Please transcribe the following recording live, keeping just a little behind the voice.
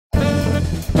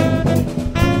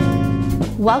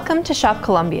Welcome to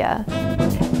ShopColumbia.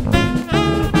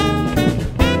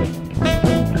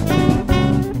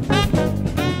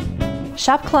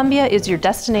 ShopColumbia is your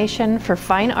destination for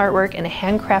fine artwork and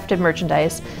handcrafted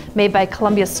merchandise made by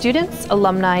Columbia students,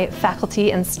 alumni,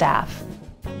 faculty, and staff.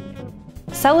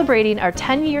 Celebrating our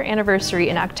 10-year anniversary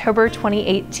in October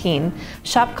 2018,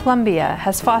 ShopColumbia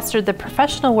has fostered the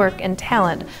professional work and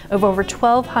talent of over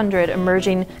 1,200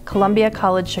 emerging Columbia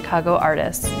College Chicago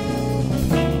artists.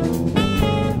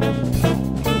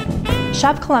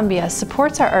 ShopColumbia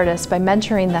supports our artists by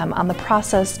mentoring them on the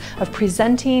process of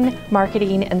presenting,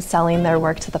 marketing, and selling their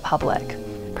work to the public,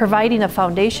 providing a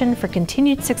foundation for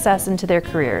continued success into their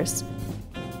careers.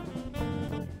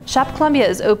 ShopColumbia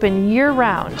is open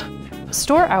year-round.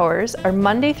 Store hours are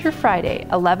Monday through Friday,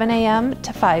 11 a.m.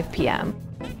 to 5 p.m.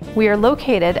 We are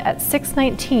located at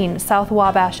 619 South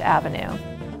Wabash Avenue.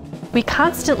 We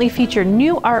constantly feature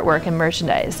new artwork and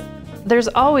merchandise. There's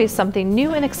always something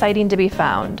new and exciting to be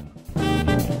found.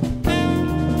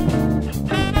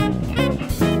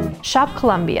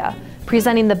 ShopColumbia,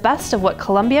 presenting the best of what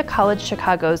Columbia College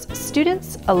Chicago's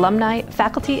students, alumni,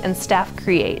 faculty, and staff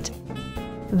create.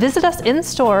 Visit us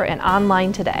in-store and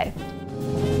online today.